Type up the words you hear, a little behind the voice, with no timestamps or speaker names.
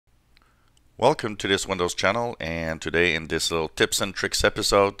Welcome to this Windows channel, and today in this little tips and tricks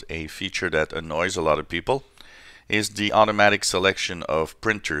episode, a feature that annoys a lot of people is the automatic selection of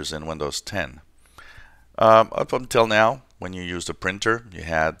printers in Windows 10. Up until now, when you used a printer, you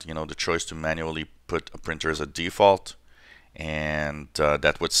had the choice to manually put a printer as a default, and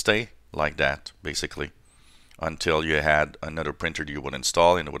that would stay like that basically until you had another printer that you would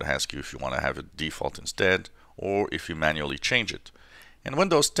install, and it would ask you if you want to have a default instead or if you manually change it. In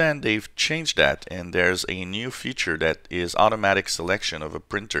Windows 10, they've changed that, and there's a new feature that is automatic selection of a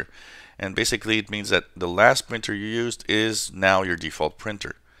printer. And basically it means that the last printer you used is now your default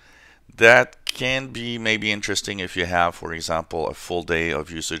printer. That can be maybe interesting if you have, for example, a full day of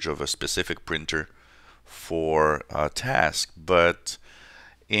usage of a specific printer for a task. But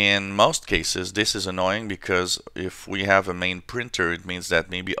in most cases, this is annoying because if we have a main printer, it means that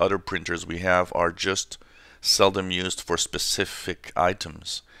maybe other printers we have are just seldom used for specific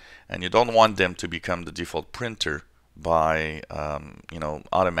items, and you don't want them to become the default printer by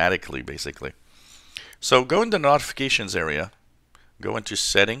automatically basically. So go in the notifications area, go into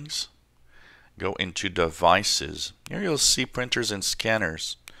settings, go into devices. Here you'll see printers and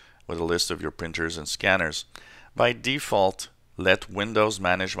scanners with a list of your printers and scanners. By default, let Windows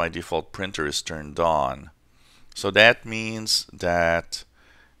manage my default printer is turned on. So that means that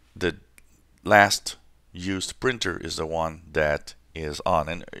the last used printer is the one that is on.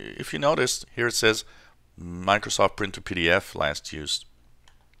 And if you notice here, it says Microsoft Printer PDF last used.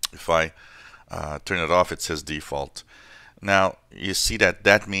 If I turn it off, it says default. Now you see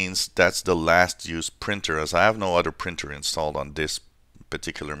that means that's the last used printer, as I have no other printer installed on this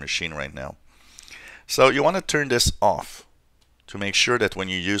particular machine right now. So you want to turn this off to make sure that when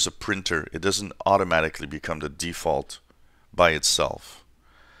you use a printer, it doesn't automatically become the default by itself.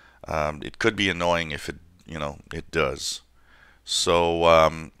 It could be annoying if it does.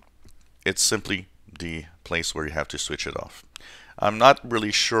 So it's simply the place where you have to switch it off. I'm not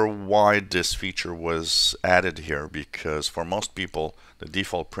really sure why this feature was added here, because for most people the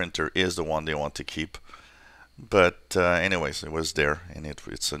default printer is the one they want to keep. But anyways, it was there, and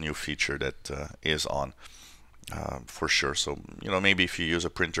it's a new feature that is on for sure. So maybe if you use a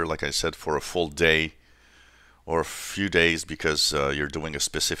printer, like I said, for a full day or a few days because you're doing a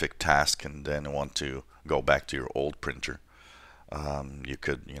specific task and then want to go back to your old printer, you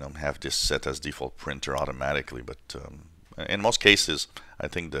could have this set as default printer automatically. But in most cases, I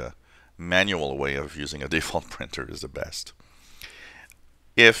think the manual way of using a default printer is the best.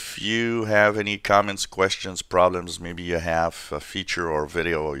 If you have any comments, questions, problems, maybe you have a feature or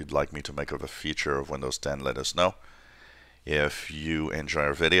video you'd like me to make of a feature of Windows 10, let us know. If you enjoy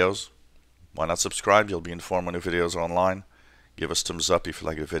our videos, why not subscribe? You'll be informed when the videos are online. Give us thumbs up if you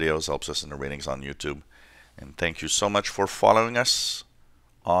like the videos, helps us in the ratings on YouTube. And thank you so much for following us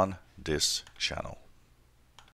on this channel.